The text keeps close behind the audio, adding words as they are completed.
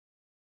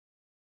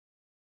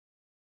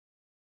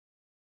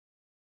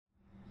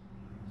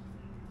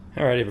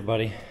All right,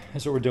 everybody,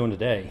 that's what we're doing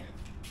today.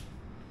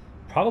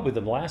 Probably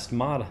the last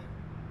mod,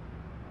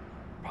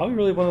 probably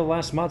really one of the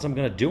last mods I'm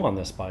going to do on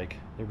this bike.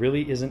 There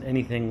really isn't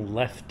anything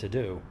left to do.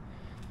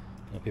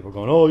 You know, people are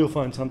going, oh, you'll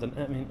find something.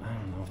 I mean, I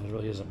don't know, there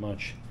really isn't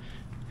much.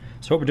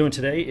 So what we're doing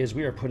today is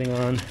we are putting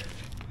on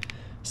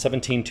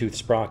 17-tooth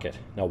sprocket.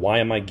 Now, why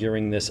am I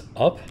gearing this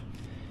up?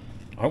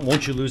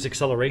 Won't you lose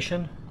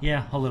acceleration?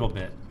 Yeah, a little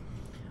bit.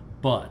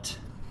 But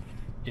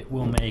it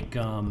will make...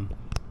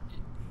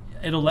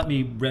 it'll let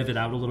me rev it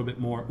out a little bit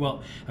more.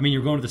 Well, I mean,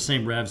 you're going to the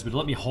same revs, but it'll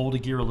let me hold a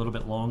gear a little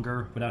bit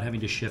longer without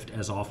having to shift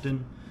as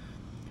often.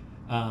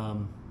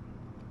 And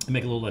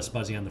make it a little less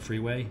buzzy on the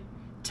freeway.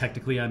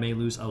 Technically, I may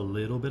lose a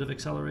little bit of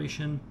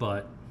acceleration,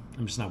 but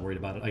I'm just not worried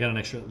about it. I got an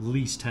extra at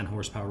least 10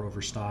 horsepower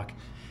over stock.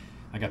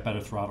 I got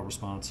better throttle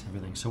response,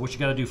 everything. So what you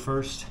got to do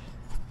first,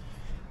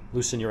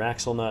 loosen your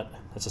axle nut.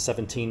 That's a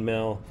 17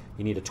 mil.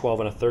 You need a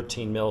 12 and a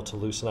 13 mil to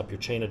loosen up your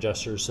chain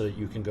adjusters so that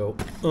you can go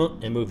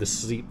and move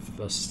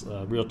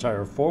the rear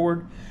tire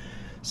forward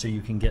so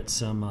you can get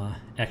some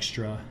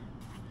extra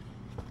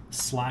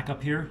slack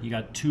up here. You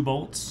got 2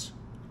 bolts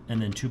and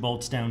then 2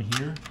 bolts down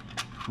here.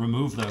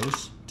 Remove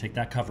those, take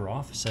that cover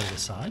off, set it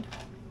aside.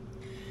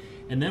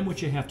 And then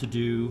what you have to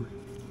do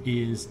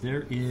is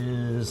there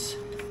is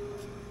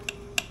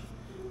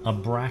a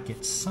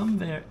bracket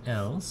somewhere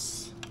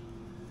else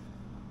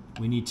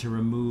we need to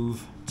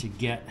remove to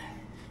get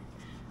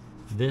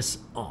this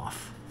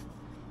off.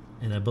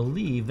 And I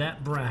believe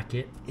that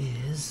bracket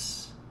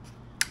is,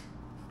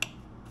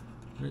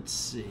 let's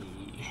see,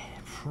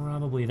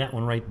 probably that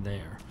one right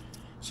there.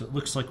 So it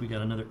looks like we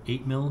got another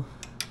 8 mil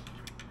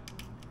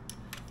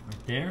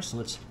right there. So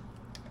let's,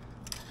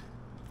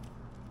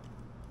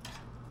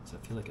 does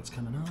that feel like it's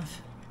coming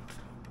off?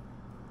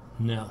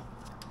 No,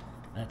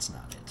 that's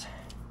not it.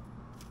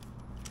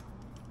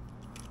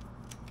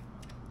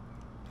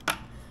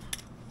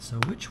 So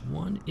which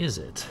one is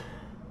it?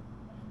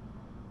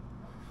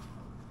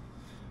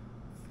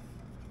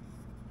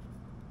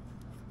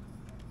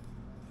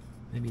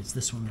 Maybe it's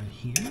this one right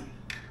here.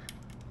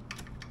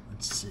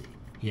 Let's see.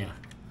 Yeah,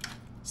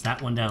 it's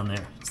that one down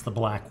there. It's the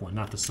black one,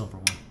 not the silver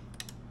one.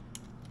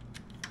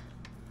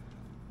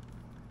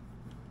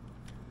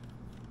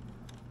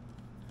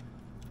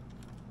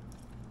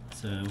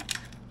 So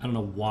I don't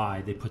know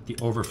why they put the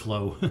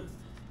overflow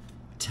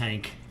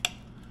tank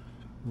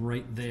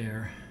right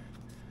there.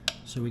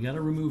 So we got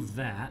to remove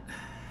that.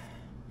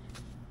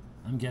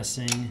 I'm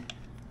guessing,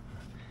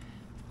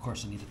 of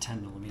course I need a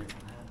 10 millimeter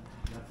for that.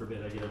 God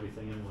forbid I get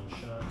everything in one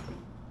shot.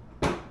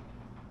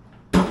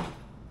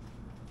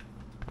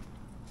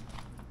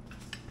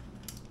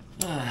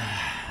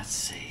 Let's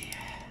see.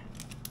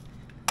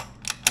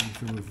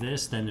 If we remove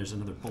this, then there's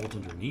another bolt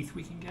underneath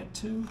we can get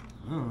to.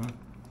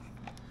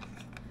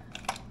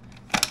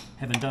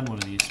 Haven't done one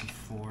of these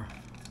before.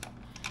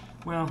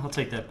 Well, I'll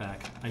take that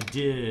back. I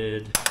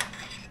did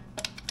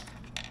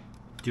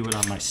do it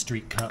on my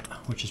street cup,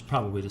 which is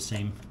probably the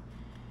same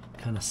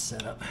kind of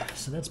setup.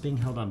 So that's being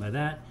held on by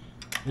that.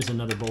 There's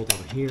another bolt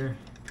over here.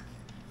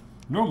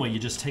 Normally you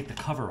just take the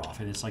cover off,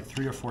 and it's like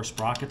 3 or 4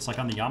 sprockets, like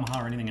on the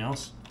Yamaha or anything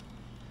else.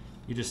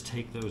 You just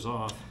take those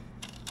off,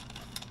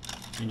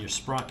 and your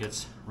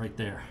sprocket's right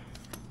there.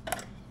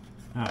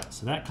 All right,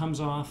 so that comes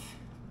off.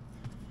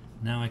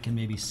 Now I can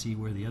maybe see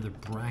where the other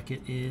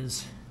bracket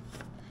is.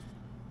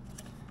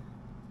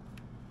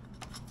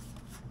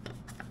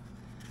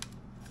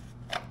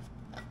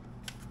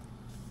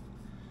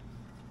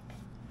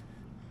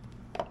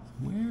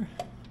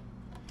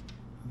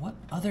 What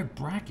other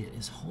bracket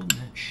is holding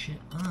that shit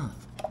on?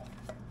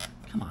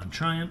 Come on,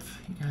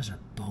 Triumph. You guys are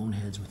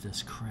boneheads with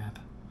this crap.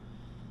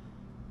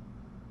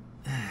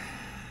 All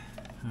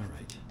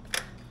right.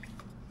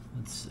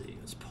 Let's see.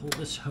 Let's pull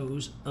this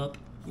hose up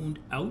and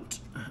out.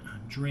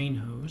 Drain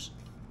hose.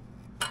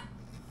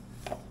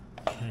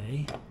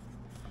 Okay.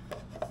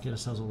 Get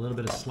ourselves a little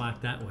bit of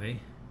slack that way.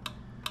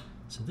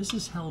 So this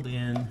is held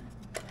in.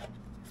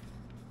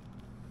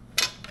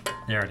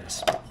 There it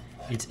is.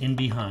 It's in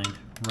behind,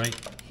 right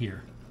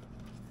here.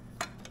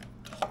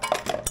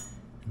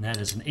 And that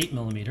is an 8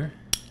 millimeter.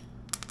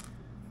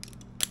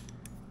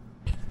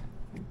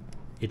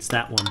 It's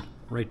that one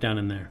right down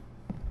in there.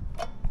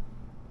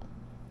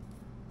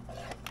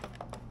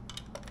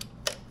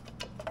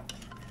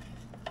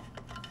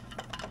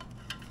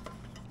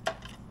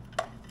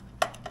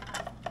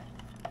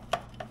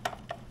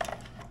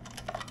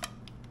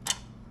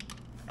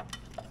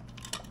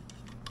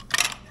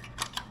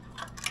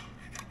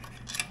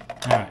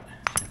 All right,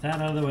 get that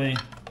out of the way.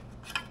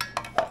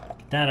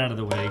 Get that out of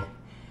the way.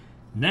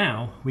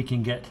 Now we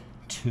can get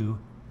to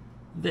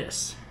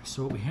this.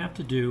 So what we have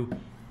to do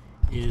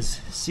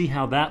is see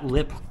how that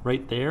lip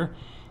right there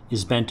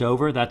is bent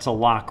over. That's a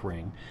lock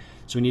ring.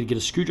 So we need to get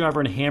a screwdriver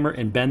and a hammer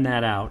and bend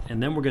that out.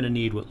 And then we're going to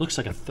need what looks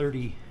like a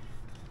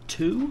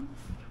 32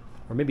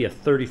 or maybe a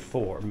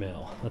 34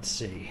 mil. Let's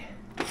see.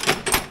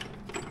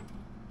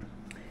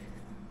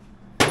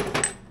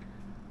 That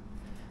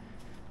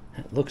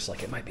looks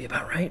like it might be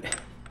about right.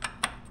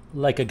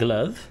 Like a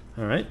glove.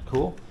 All right,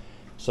 cool.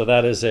 So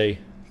that is a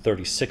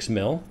 36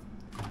 mil.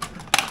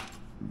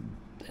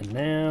 and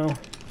now,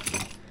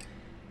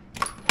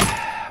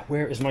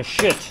 where is my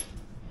shit?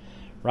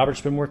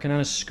 Robert's been working on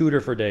his scooter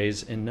for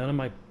days, and none of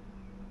my,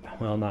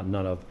 well, not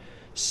none of,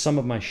 some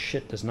of my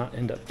shit does not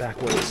end up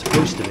back where it's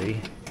supposed to be.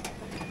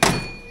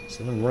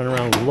 So I'm running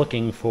around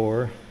looking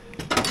for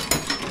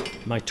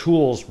my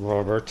tools,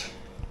 Robert.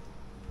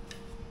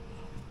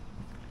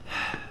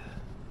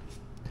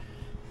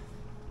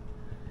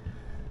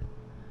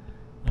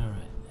 All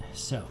right,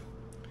 so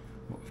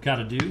what we've got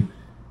to do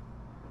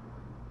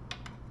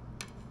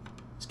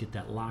is get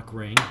that lock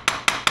ring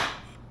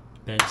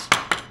bent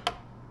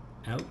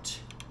out.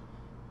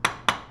 I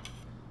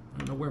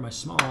don't know where my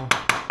small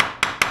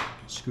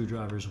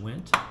screwdrivers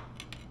went.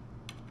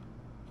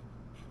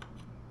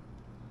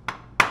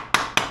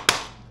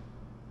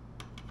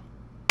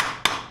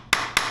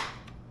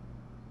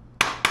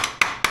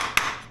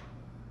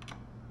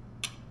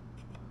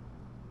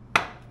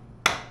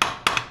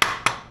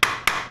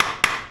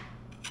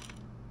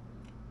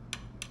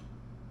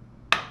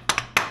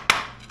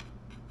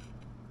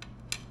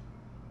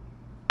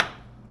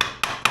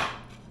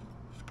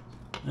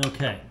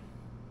 Okay,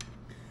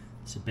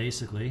 so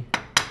basically,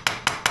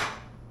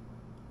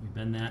 we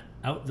bend that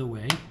out the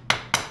way.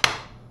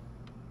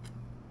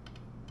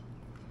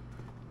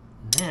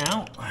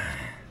 Now,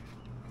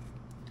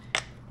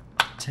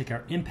 take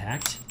our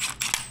impact,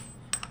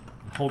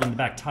 and hold in the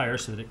back tire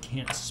so that it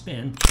can't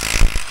spin.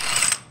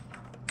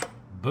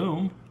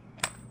 Boom.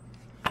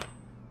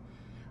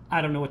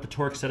 I don't know what the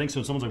torque setting,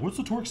 so someone's like, what's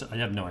the torque setting? I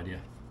have no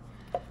idea.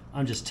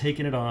 I'm just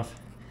taking it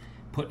off,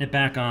 putting it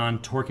back on,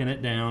 torquing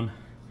it down.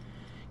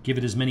 Give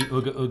it as many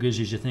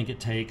ooga-oogas as you think it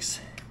takes.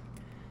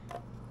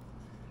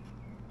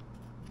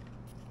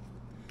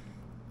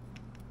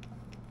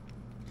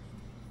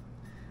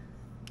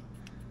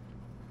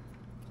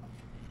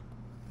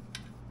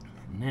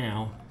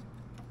 Now,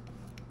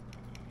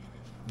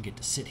 I get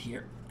to sit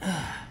here.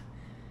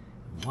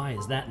 Why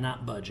is that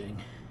not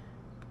budging?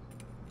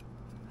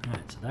 All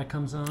right, so that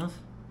comes off.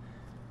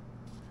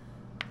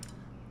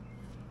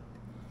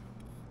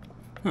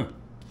 Huh.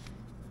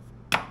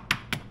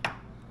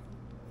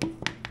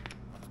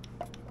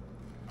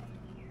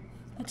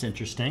 That's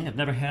interesting. I've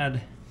never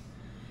had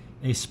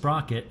a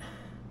sprocket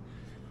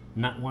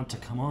not want to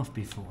come off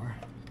before.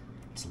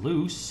 It's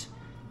loose.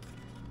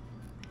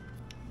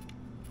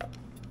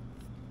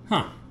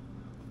 Huh.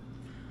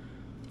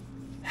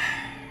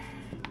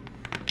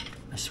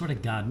 I swear to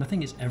God,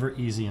 nothing is ever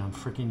easy on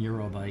freaking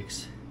Euro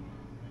bikes.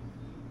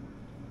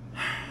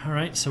 All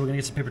right, so we're gonna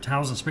get some paper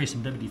towels and spray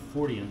some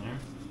WD-40 in there.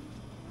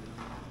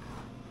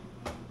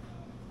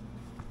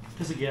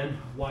 Because again,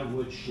 why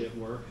would shit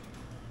work?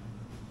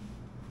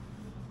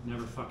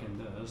 Never fucking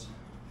does.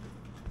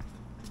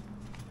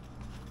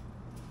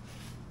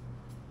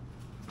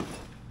 I'm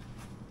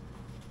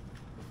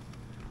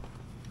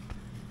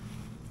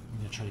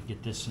gonna try to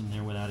get this in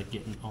there without it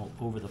getting all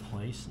over the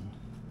place. And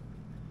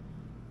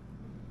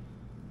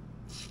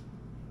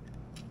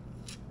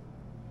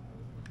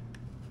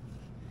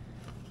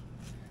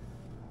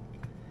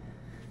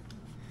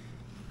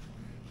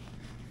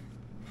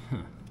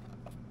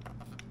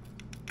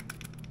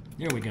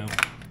there we go.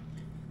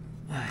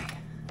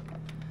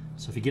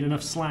 So if you get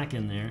enough slack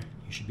in there,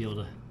 you should be able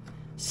to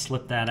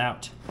slip that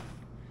out.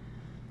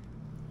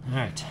 All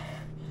right,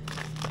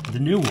 the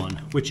new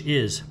one, which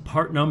is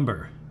part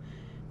number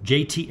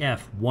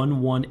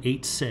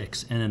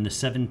JTF1186, and then the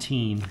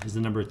 17 is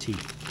the number of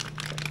teeth.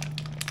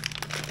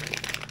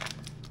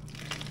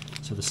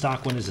 So the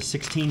stock one is a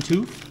 16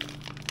 tooth.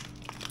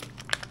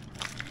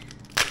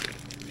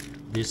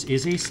 This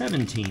is a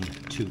 17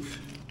 tooth.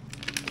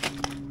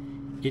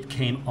 It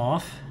came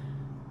off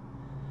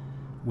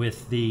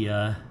with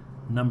the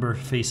number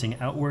facing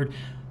outward.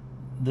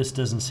 This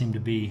doesn't seem to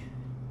be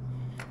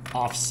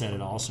offset at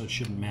all, so it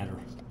shouldn't matter.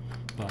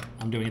 But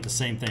I'm doing it the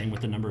same thing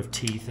with the number of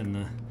teeth and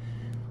the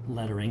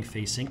lettering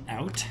facing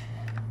out.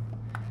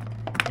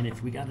 And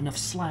if we got enough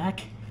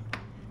slack,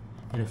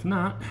 and if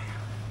not,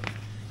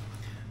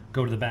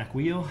 go to the back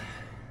wheel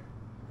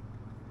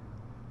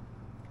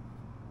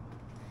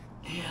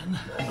and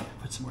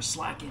put some more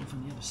slack in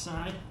from the other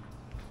side.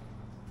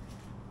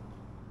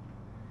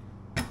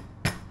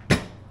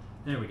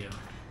 There we go.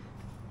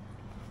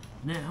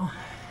 Now,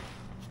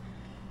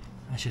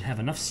 I should have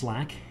enough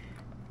slack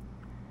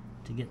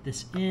to get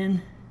this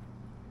in,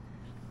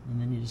 and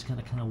then you just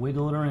gotta kind of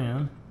wiggle it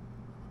around.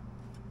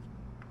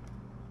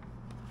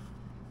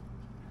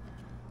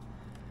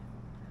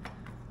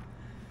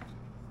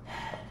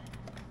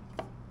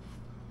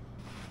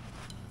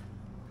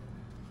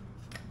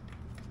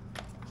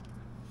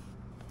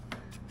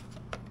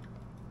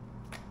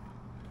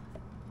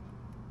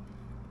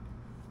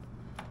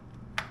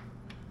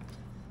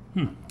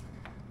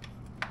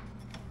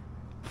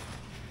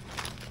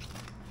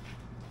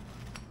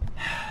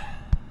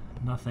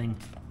 Nothing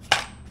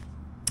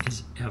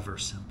is ever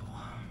simple.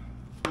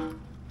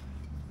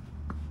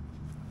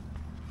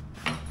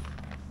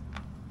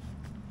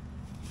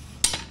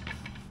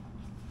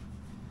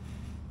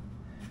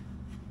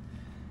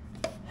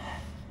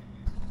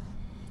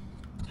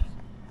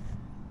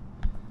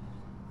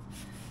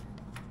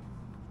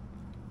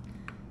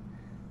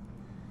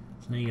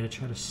 now you got to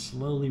try to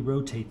slowly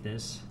rotate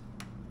this.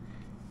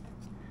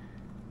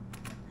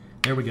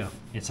 There we go.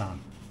 It's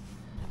on.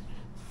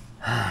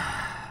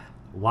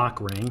 Lock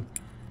ring.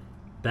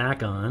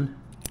 Back on.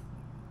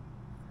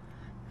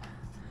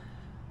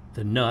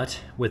 The nut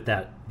with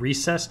that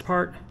recessed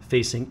part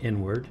facing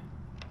inward.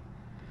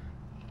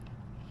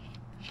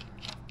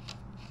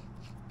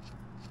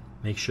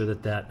 Make sure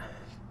that that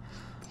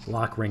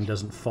lock ring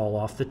doesn't fall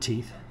off the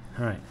teeth.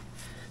 All right,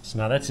 so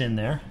now that's in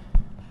there.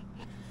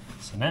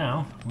 So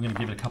now we're going to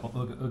give it a couple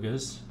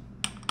oogas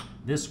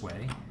this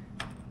way.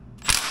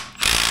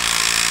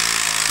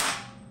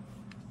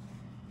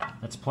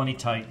 That's plenty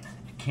tight.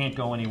 It can't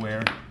go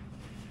anywhere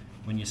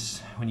when you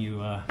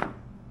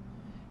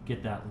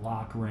get that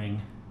lock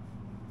ring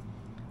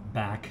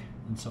back.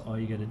 And so all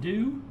you got to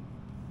do,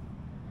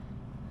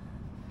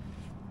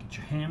 get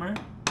your hammer.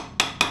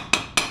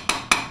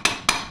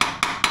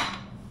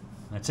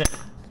 That's it.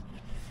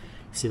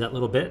 See that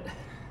little bit?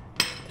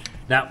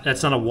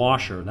 That's not a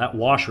washer. That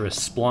washer is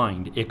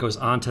splined. It goes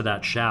onto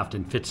that shaft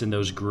and fits in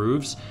those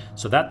grooves.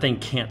 So that thing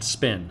can't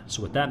spin.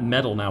 So with that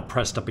metal now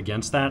pressed up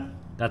against that,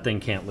 that thing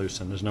can't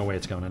loosen. There's no way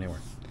it's going anywhere.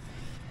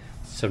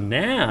 So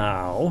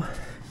now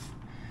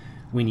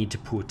we need to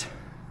put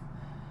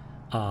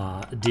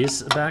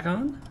this back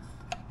on,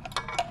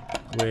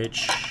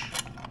 which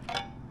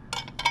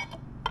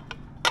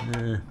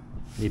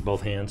need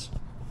both hands.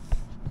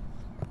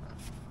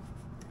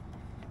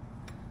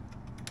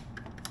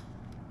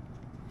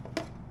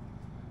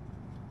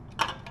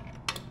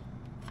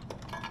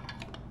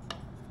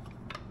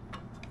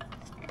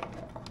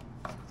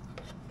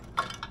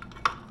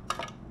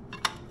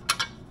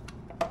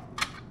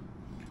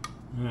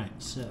 All right,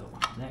 so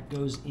that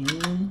goes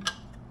in.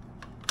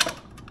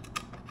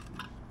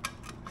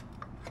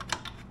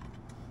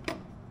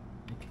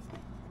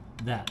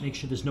 That. Make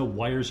sure there's no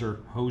wires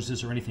or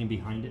hoses or anything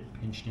behind it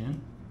pinched in.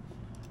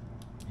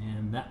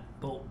 And that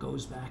bolt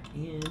goes back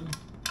in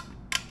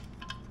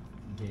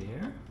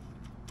there.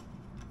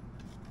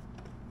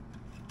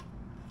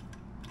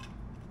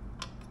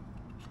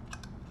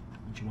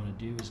 What you want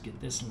to do is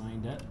get this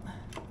lined up.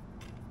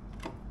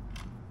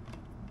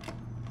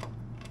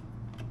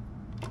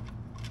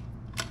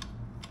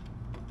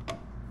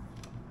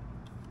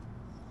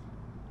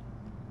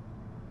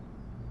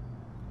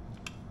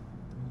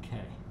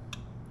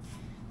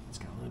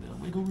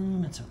 Wiggle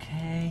room, it's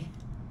okay.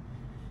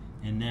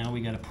 And now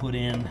we got to put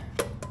in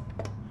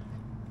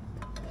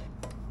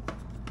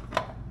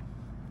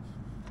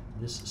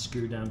this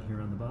screw down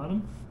here on the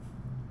bottom.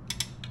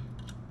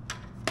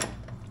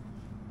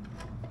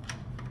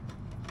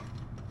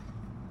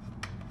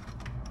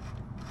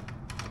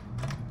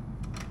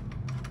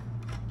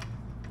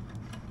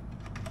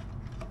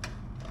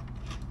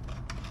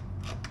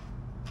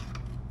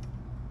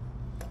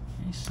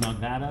 Okay, snug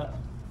that up.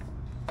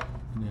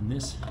 And then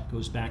this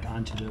goes back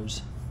onto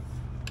those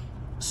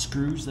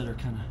screws that are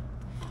kind of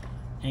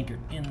anchored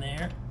in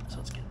there. So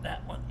let's get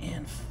that one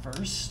in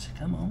first.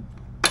 Come on.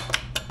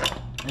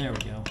 There we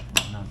go.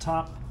 And on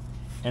top.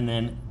 And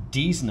then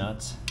these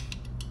nuts.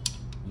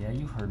 Yeah,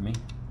 you heard me.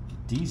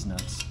 These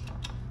nuts,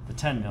 the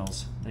 10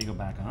 mils, they go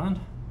back on.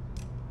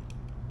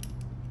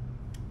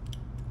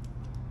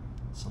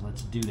 So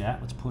let's do that.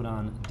 Let's put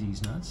on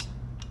these nuts.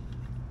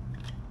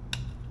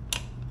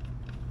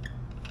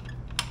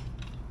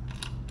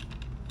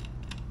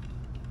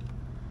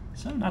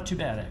 So not too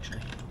bad,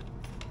 actually.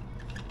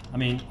 I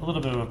mean, a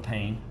little bit of a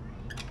pain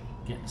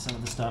getting some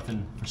of the stuff,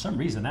 and for some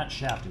reason that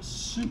shaft is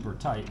super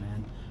tight,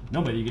 man.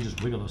 Nobody, you can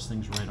just wiggle those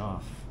things right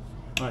off.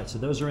 All right, so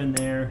those are in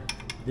there.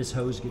 This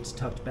hose gets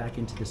tucked back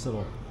into this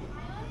little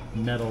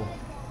metal,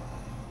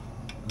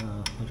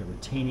 like a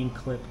retaining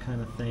clip kind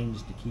of thing,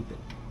 just to keep it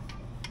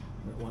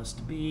where it wants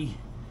to be.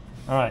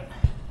 All right,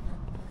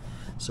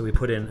 so we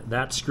put in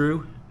that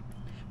screw,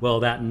 well,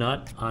 that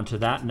nut onto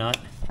that nut,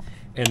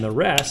 and the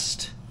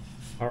rest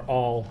are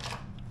all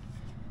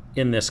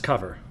in this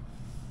cover.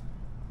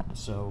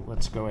 So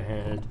let's go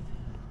ahead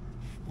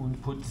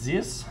and put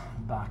this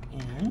back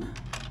in.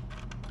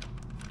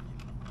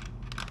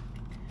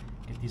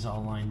 Get these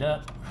all lined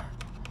up.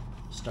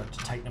 Start to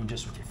tighten them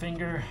just with your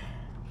finger.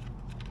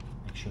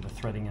 Make sure they're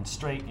threading in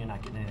straight. You're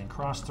not getting anything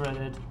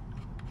cross-threaded.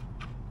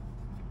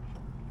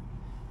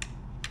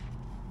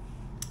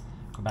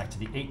 Go back to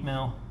the 8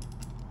 mil.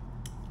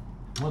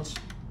 Once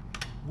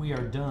we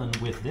are done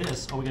with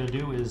this, all we gotta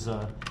do is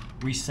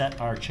reset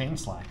our chain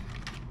slack.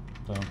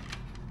 So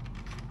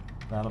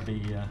that'll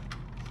be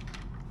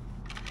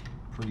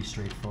pretty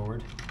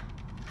straightforward.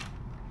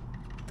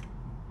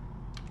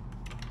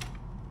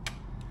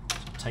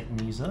 So tighten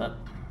these up.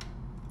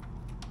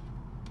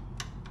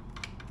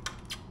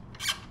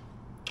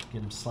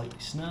 Get them slightly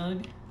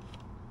snug.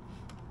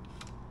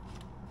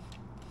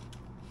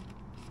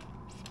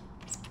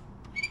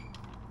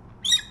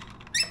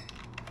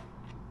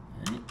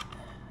 And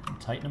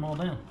tighten them all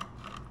down.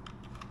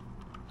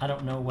 I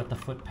don't know what the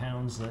foot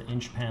pounds, the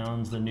inch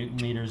pounds, the Newton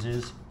meters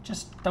is.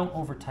 Just don't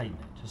over tighten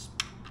it. Just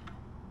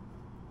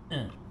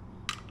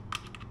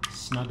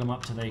snug them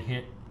up till they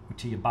hit,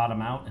 till you bottom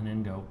out, and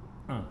then go.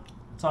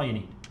 That's all you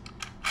need.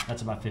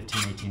 That's about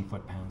 15, 18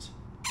 foot-pounds.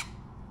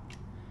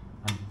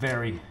 I'm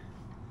very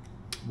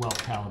well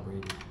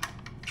calibrated.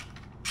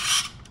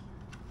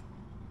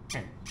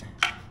 All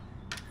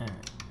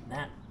right,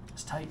 that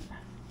is tight.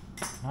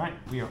 All right,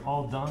 we are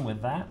all done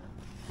with that.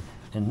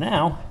 And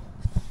now,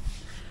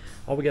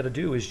 all we got to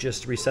do is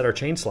just reset our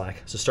chain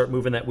slack. So start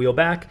moving that wheel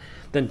back,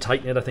 then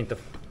tighten it, I think to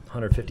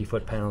 150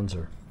 foot-pounds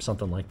or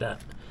something like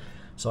that.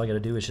 So all I got to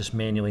do is just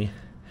manually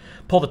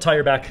pull the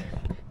tire back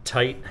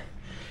tight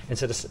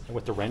instead of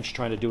with the wrench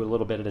trying to do it a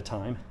little bit at a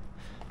time.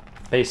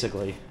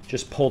 Basically,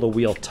 just pull the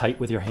wheel tight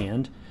with your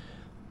hand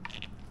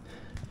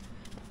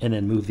and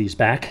then move these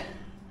back,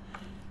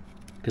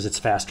 because it's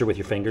faster with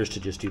your fingers to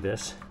just do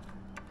this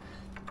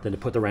than to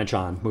put the wrench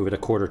on, move it a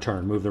quarter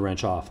turn, move the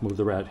wrench off, move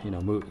the red,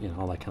 move,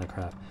 all that kind of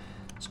crap.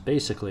 So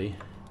basically,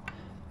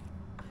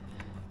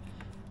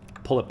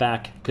 pull it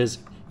back, because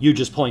you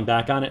just pulling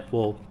back on it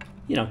will,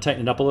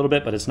 tighten it up a little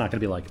bit, but it's not going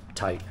to be like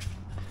tight.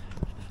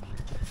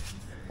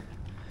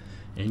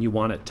 And you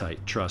want it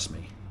tight, trust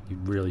me. You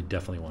really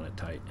definitely want it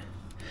tight.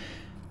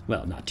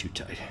 Well, not too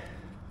tight.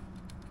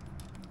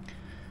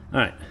 All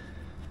right,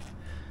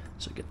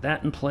 so get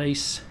that in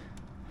place.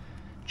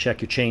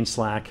 Check your chain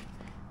slack,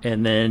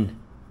 and then,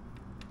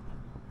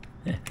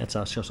 that's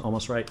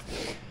almost right.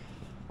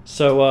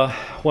 So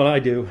what I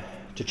do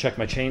to check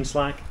my chain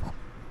slack,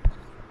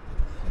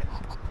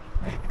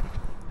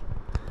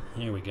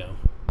 here we go.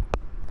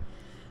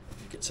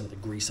 Get some of the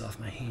grease off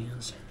my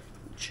hands,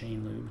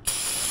 chain lube.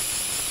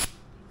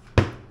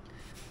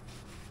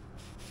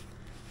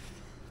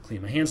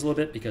 Clean my hands a little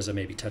bit because I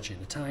may be touching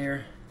the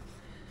tire,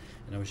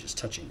 and I was just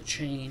touching the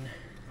chain.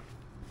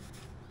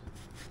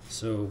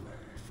 So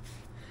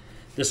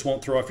this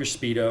won't throw off your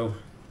Speedo.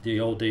 The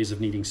old days of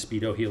needing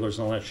Speedo healers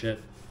and all that shit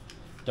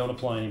don't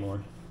apply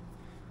anymore.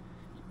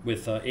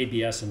 With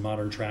ABS and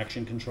modern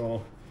traction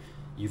control,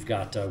 you've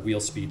got wheel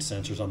speed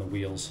sensors on the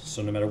wheels.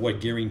 So no matter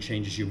what gearing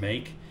changes you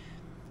make,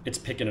 it's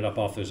picking it up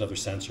off those other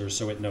sensors,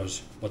 so it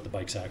knows what the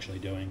bike's actually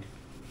doing.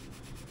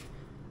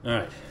 All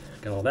right,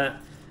 got all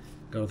that.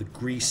 Got all the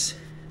grease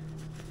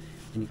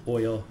and the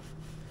oil,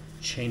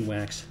 chain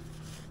wax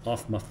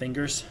off my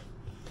fingers.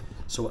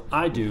 So what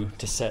I do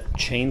to set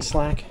chain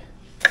slack,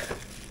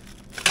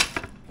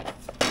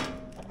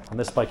 on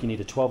this bike you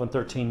need a 12 and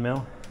 13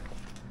 mil,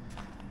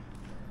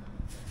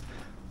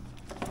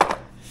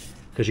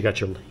 because you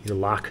got your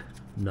lock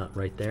nut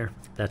right there.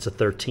 That's a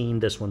 13,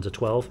 this one's a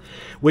 12,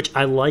 which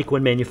I like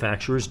when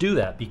manufacturers do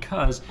that,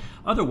 because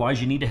otherwise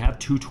you need to have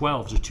two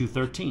 12s or two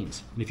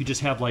 13s. And if you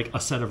just have like a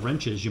set of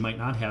wrenches, you might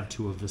not have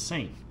two of the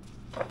same.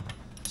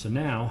 So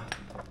now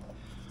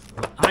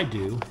what I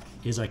do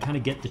is I kind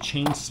of get the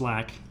chain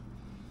slack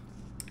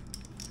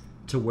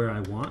to where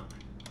I want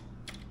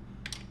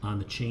on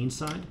the chain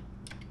side.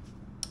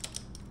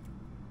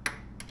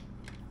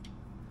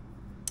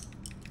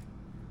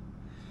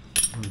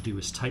 What I'm going to do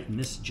is tighten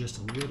this just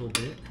a little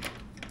bit.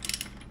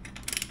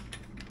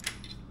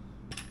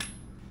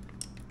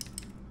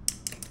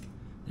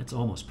 That's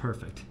almost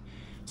perfect.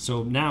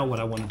 So now what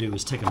I want to do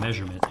is take a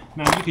measurement.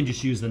 Now you can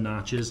just use the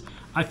notches.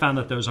 I found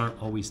that those aren't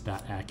always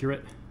that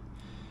accurate.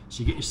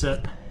 So you get your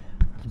set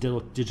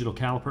digital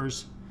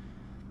calipers,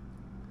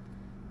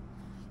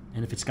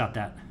 and if it's got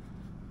that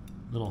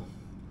little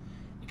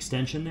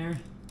extension there,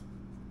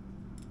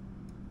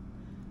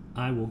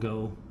 I will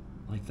go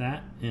like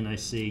that, and I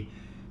see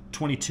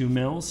 22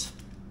 mils.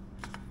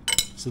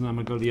 So then I'm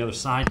going to go to the other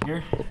side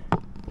here.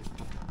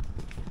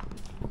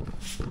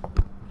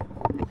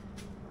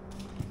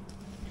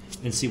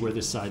 And see where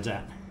this side's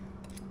at.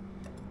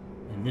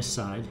 And this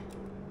side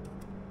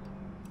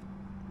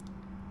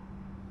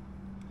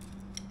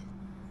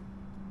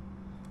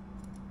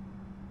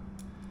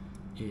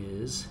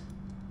is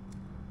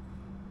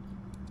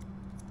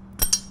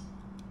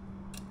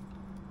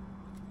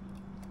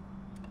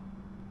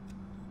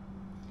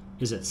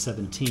at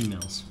 17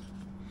 mils.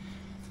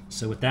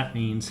 So what that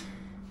means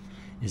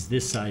is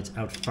this side's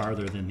out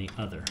farther than the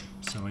other.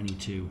 So I need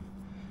to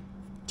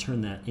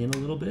turn that in a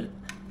little bit.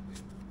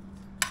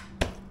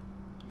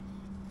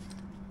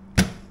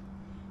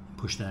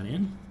 Push that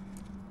in.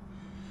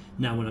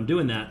 Now when I'm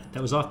doing that,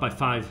 that was off by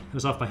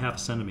half a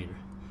centimeter.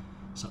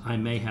 So I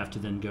may have to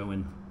then go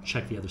and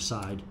check the other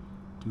side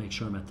to make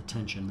sure I'm at the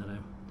tension that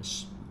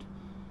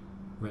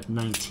we're at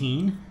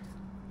 19.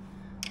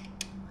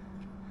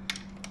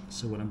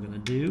 So what I'm going to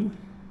do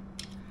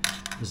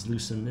is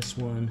loosen this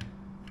one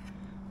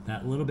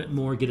that a little bit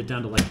more, get it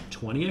down to like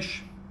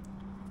 20-ish.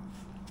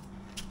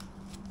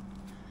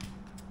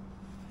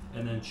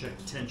 And then check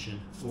the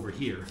tension over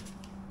here.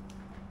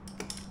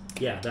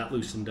 Yeah, that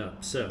loosened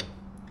up. So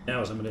now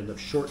I'm going to end up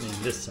shortening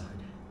this side.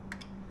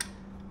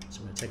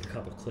 So I'm going to take a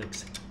couple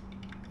clicks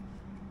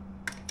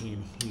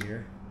in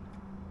here.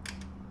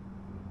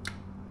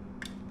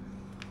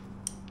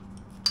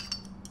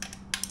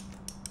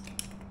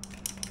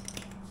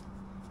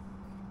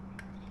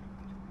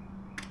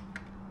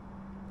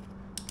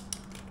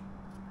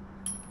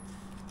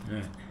 All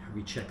right,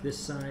 recheck this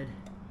side.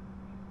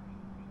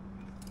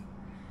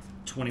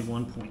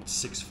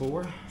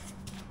 21.64. And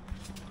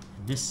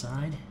this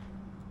side,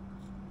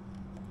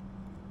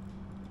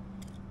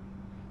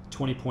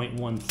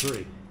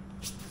 20.13.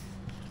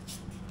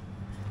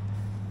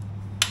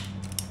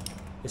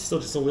 It's still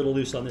just a little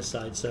loose on this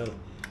side, so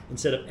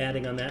instead of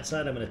adding on that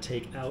side, I'm going to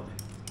take out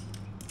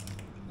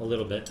a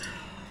little bit.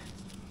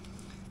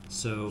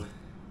 So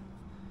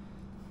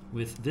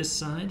with this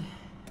side,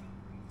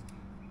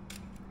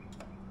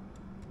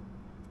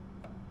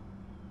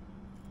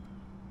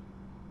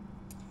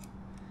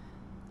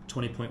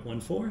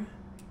 $20.14.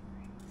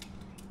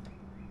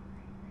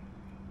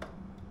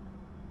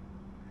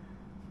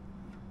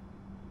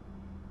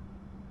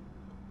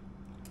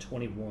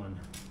 $21.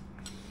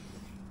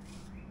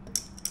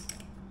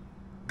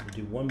 We'll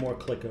do one more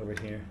click over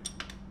here.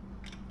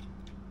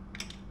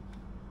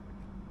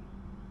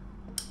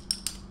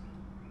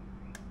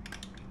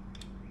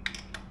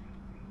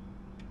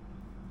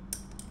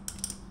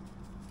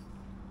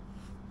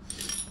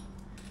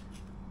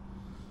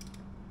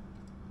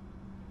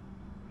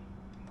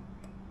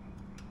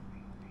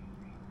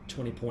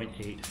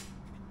 $20.8.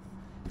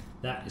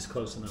 That is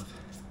close enough.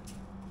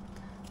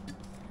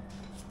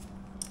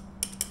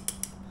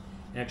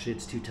 Actually,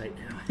 it's too tight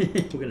now.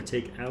 We're going to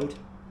take out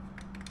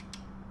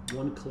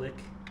one click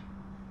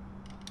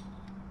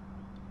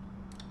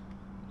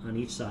on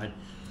each side.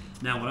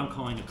 Now, what I'm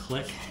calling a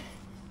click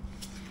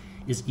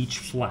is each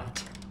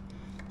flat.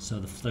 So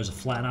there's a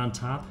flat on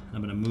top, and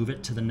I'm going to move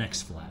it to the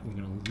next flat.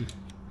 And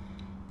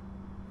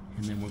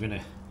then we're going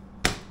to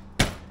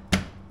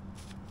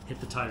hit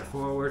the tire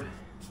forward.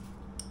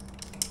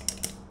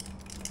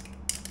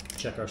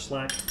 Check our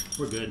slack.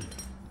 We're good.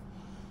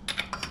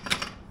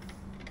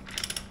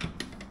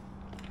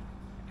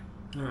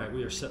 All right,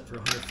 we are set for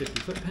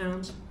 150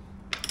 foot-pounds.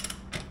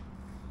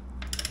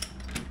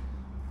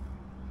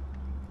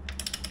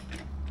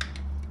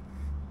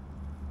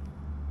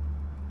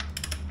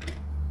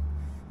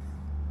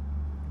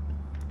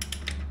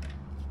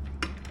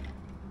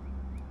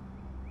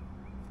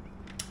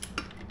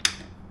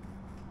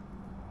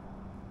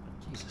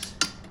 Jesus.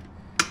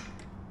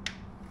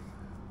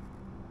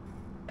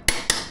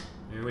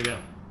 There we go.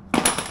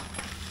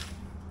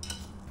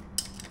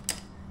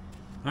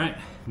 All right,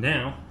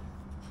 now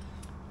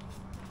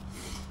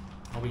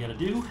all we got to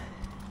do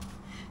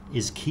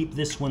is keep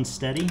this one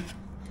steady.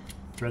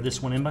 Thread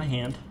this one in by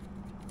hand.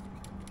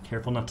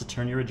 Careful not to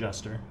turn your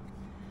adjuster.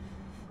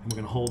 And we're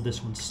going to hold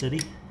this one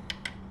steady.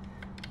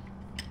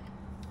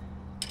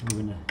 And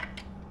we're going to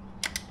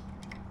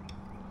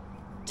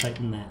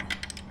tighten that.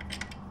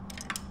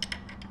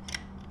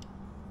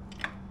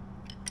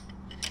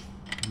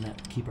 And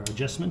that keep our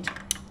adjustment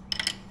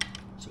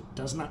so it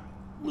does not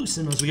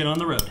loosen as we get on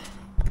the road.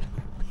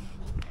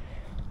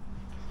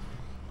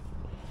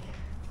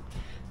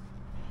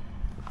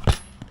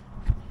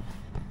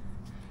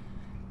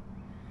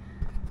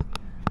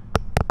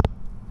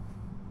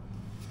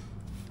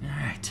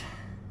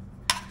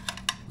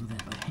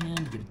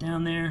 Get it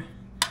down there,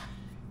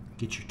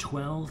 get your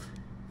 12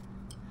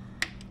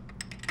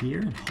 here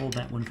and hold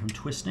that one from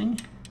twisting.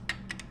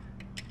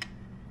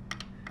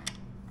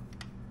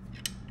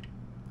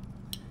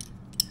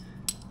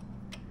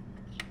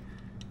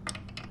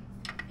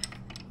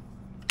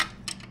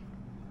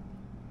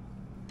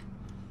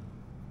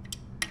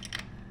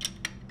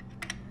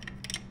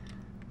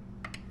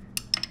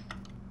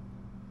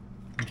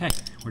 Okay,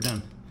 we're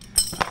done.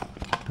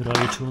 Put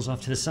all your tools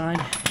off to the side.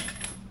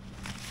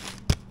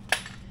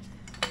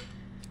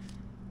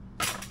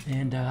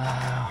 And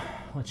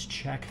let's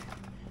check.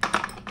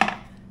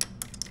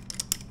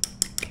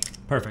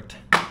 Perfect.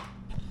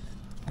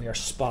 We are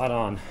spot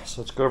on.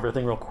 So let's go over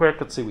everything real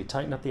quick. Let's see, we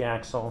tighten up the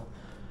axle,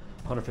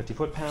 150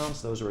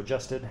 foot-pounds. Those are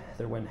adjusted.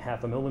 They're within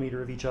 0.5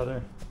 millimeter of each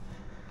other.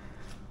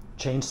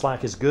 Chain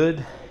slack is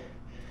good.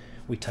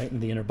 We tighten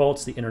the inner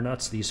bolts, the inner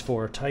nuts. These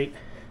 4 are tight.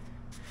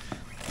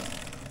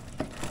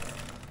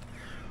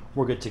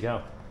 We're good to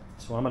go.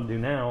 So what I'm going to do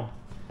now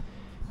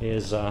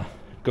is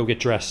go get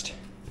dressed.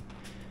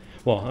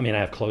 Well, I mean, I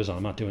have clothes on.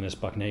 I'm not doing this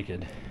buck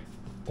naked.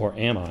 Or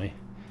am I?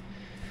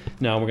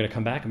 No, we're going to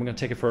come back and we're going to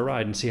take it for a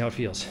ride and see how it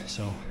feels.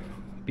 So,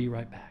 be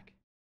right back.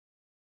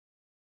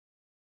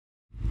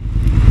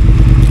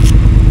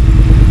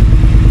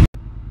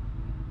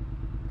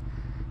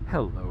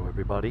 Hello,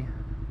 everybody.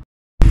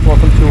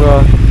 Welcome to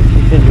a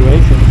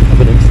continuation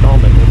of an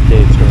installment of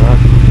Dave's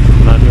Garage.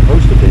 I'm not your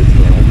host of Dave's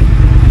Garage.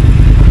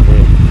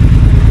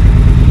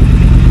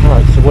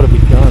 Alright, so what have we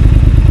done?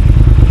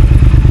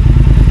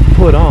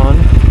 Put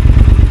on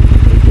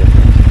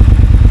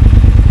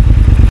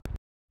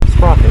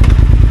Sprocket.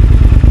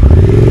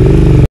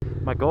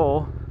 My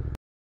goal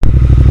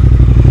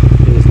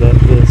is that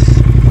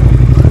this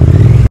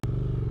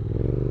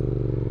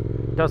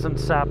doesn't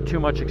sap too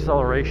much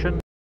acceleration.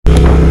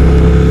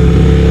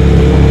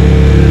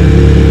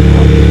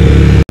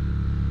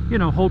 You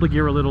know, hold a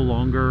gear a little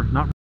longer,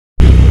 not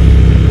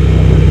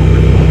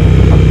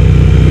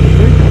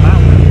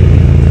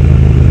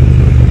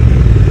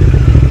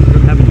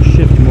having to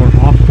shift more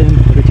often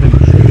every time you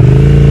shift.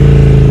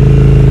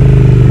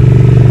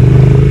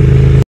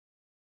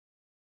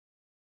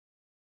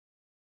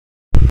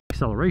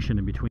 Acceleration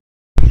in between.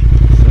 So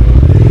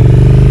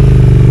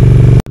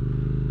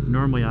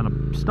normally on a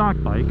stock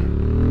bike.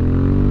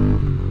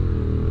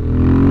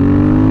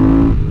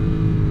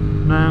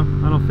 No,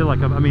 I don't feel like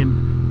I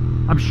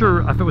mean, I'm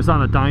sure if it was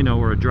on a dyno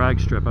or a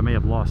drag strip, I may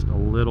have lost a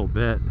little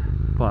bit,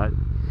 but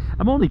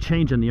I'm only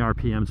changing the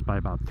RPMs by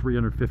about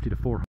 350 to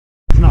 400.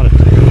 It's not a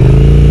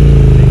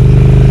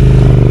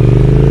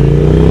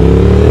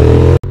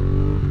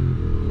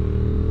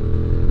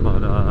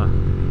but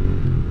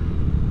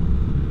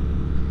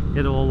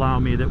it'll allow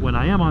me that when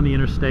I am on the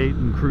interstate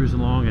and cruising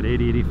along at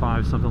 80,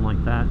 85, something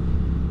like that,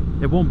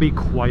 it won't be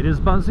quite as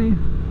buzzy,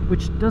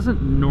 which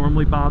doesn't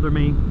normally bother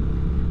me.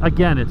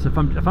 Again, it's if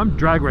I'm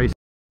drag racing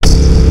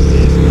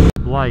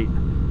light,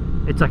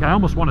 it's like I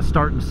almost want to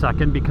start in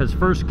second because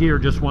first gear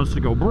just wants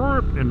to go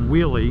burp and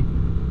wheelie,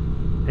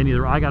 and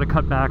either I got to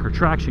cut back or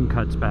traction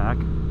cuts back,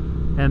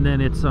 and then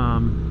it's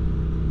I'm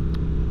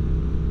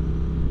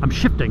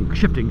shifting.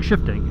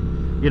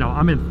 You know,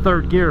 I'm in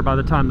third gear by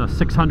the time the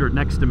 600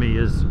 next to me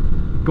is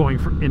going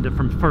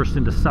from first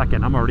into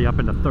second. I'm already up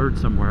into third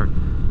somewhere,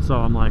 so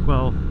I'm like,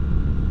 well,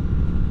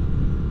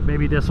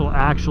 maybe this will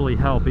actually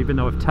help, even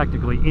though if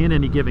technically in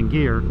any given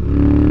gear.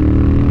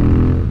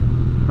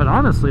 But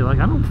honestly, like,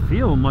 I don't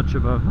feel much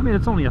of a, I mean,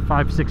 it's only a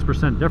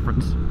 5-6%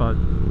 difference, but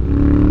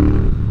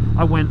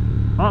I went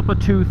up a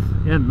tooth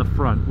in the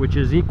front, which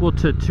is equal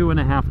to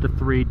 2.5 to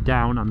 3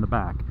 down on the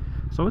back.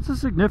 So it's a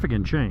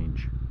significant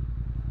change.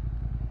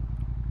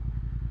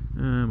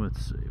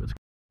 Let's see, let's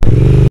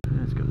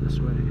go this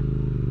way.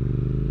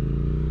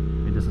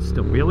 Hey, does it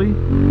still wheelie?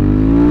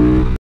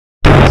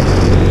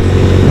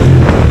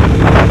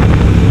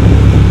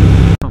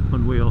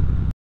 One wheel.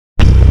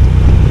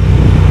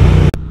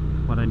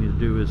 What I need to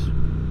do is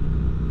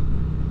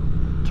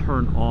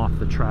turn off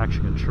the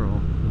traction control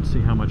and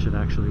see how much it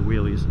actually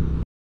wheelies.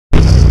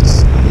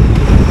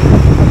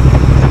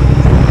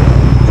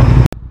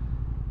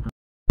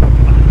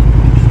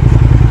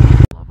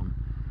 Love them.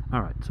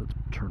 All right, so let's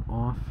turn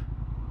off.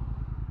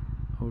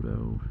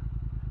 Odo,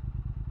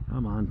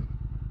 come on,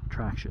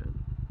 traction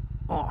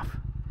off.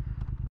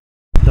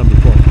 Done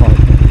before.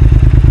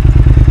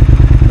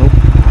 Nope.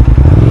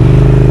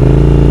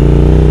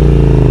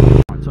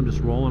 All right, so I'm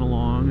just rolling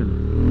along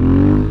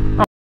and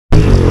oh.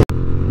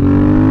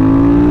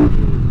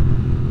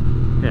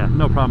 Yeah,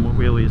 no problem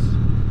with wheelies.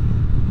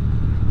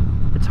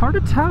 It's hard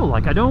to tell.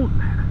 Like I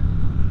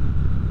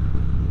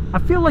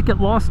feel like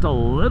it lost a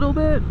little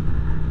bit.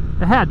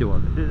 It had to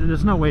have.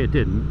 There's no way it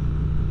didn't.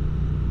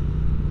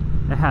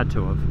 It had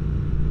to have.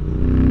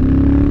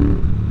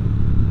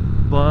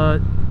 But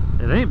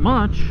it ain't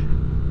much.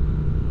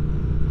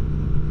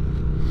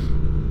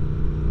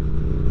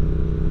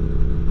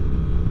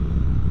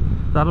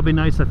 That'll be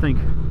nice, I think,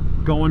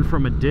 going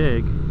from a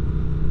dig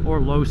or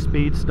low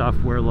speed stuff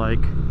where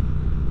like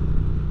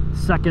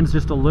second's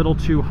just a little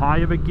too high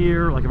of a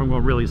gear, like if I'm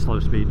going really slow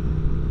speed.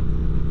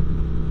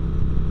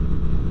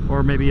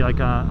 Or maybe like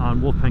on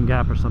Wolfpen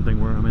Gap or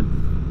something where I'm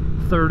in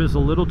third is a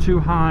little too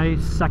high,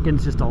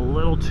 second's just a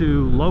little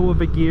too low of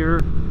a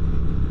gear.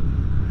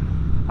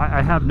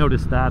 I have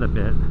noticed that a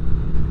bit.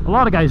 A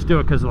lot of guys do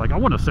it because they're like, I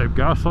want to save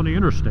gas on the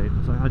interstate.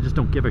 It's like, I just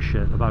don't give a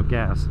shit about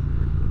gas.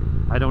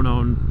 I don't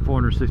own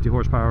 460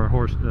 horsepower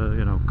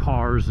you know,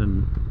 cars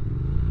and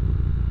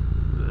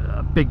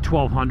big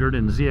 1200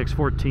 and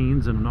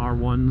ZX14s and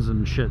R1s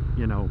and shit,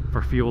 you know,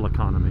 for fuel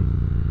economy.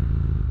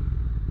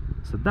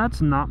 So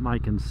that's not my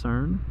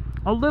concern.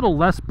 A little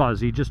less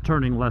buzzy, just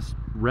turning less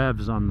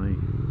revs on the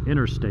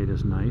interstate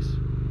is nice.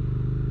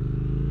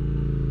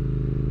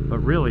 But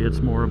really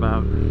it's more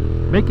about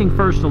making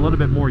first a little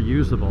bit more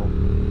usable.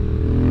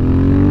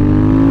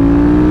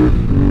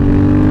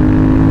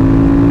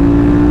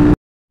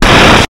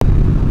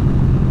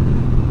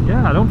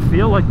 Yeah, I don't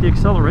feel like the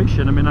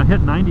acceleration. I mean, I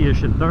hit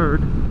 90-ish in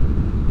third.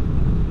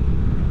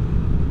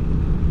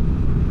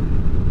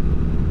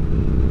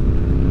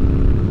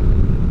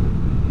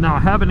 Now, I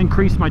haven't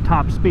increased my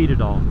top speed at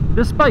all.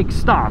 This bike's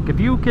stock. If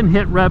you can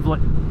hit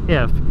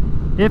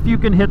if you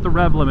can hit the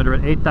rev limiter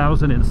at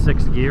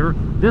 8,006 gear,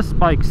 this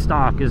bike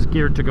stock is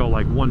geared to go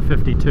like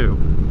 152.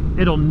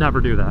 It'll never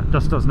do that. It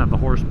just doesn't have the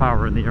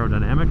horsepower and the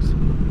aerodynamics.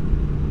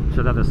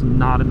 So that is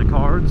not in the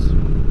cards.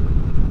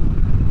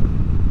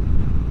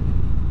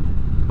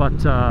 But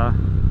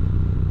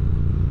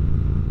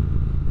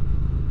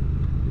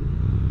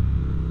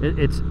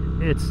it's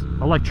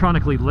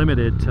electronically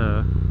limited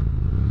to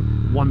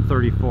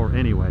 134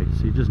 anyway,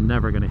 so you're just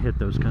never going to hit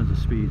those kinds of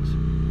speeds.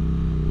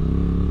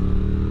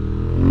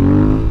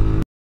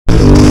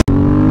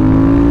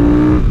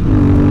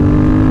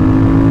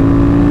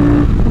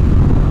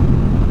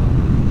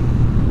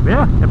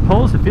 Yeah, it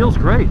pulls, it feels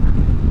great.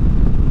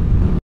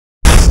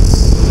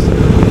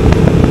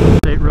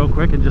 State real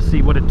quick and just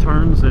see what it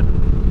turns at.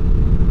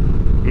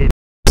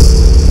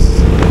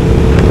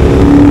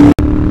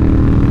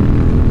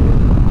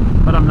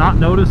 But I'm not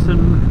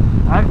noticing.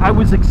 I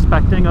was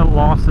expecting a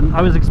loss, and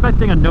I was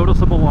expecting a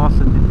noticeable loss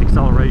in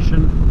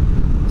acceleration,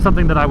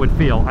 something that I would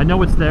feel. I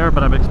know it's there,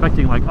 but I'm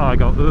expecting like, oh, I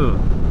go, ugh.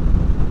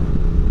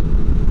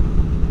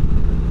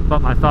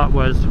 But my thought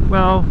was,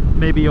 well,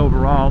 maybe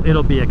overall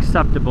it'll be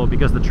acceptable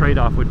because the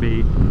trade-off would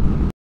be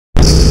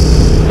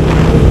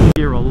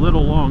gear a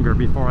little longer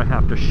before I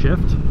have to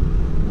shift,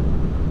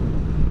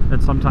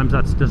 and sometimes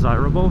that's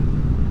desirable.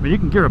 I mean, you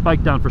can gear a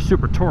bike down for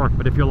super torque,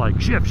 but if you're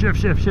like shift, shift,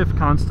 shift, shift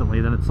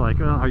constantly, then it's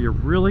like, oh, are you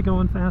really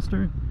going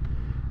faster?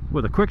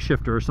 With a quick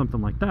shifter or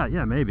something like that,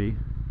 yeah, maybe.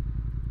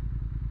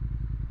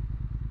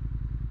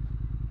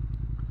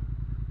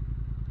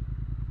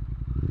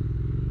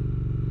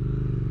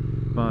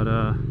 But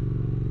on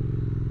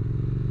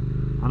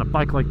a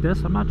bike like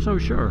this, I'm not so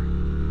sure.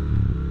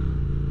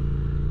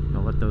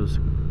 I'll let those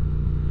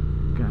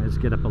guys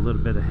get up a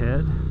little bit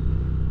ahead.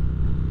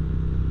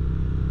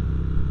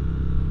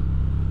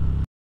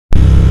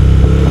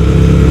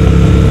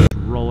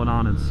 Rolling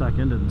on in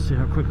second and see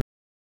how quickly.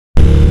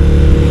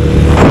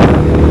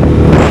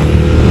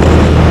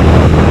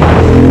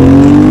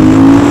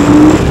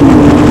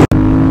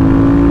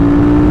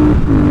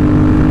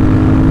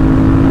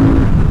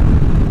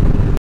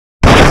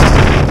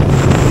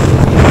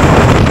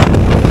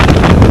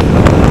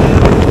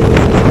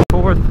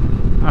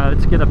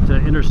 Let's get up to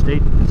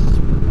interstate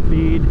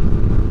speed.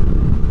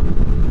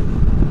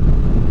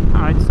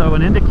 Alright, so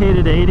an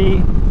indicated 80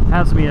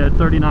 has me at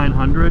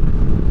 3,900,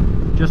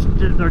 just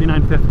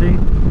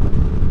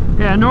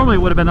 3,950. Yeah, normally it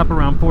would have been up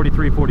around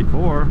 43,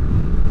 44.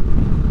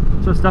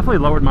 So it's definitely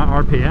lowered my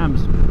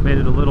RPMs, made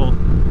it a little...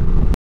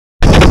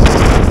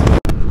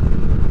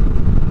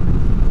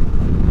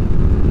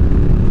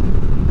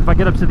 If I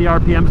get up to the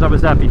RPMs I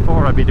was at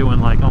before, I'd be doing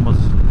like almost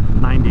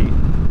 90.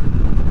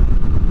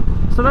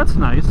 So that's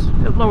nice.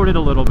 It lowered it a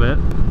little bit.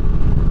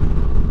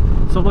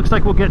 So it looks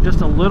like we'll get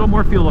just a little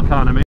more fuel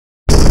economy.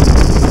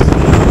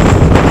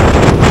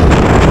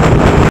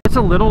 It's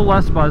a little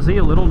less buzzy,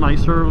 a little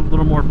nicer, a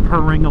little more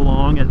purring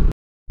along at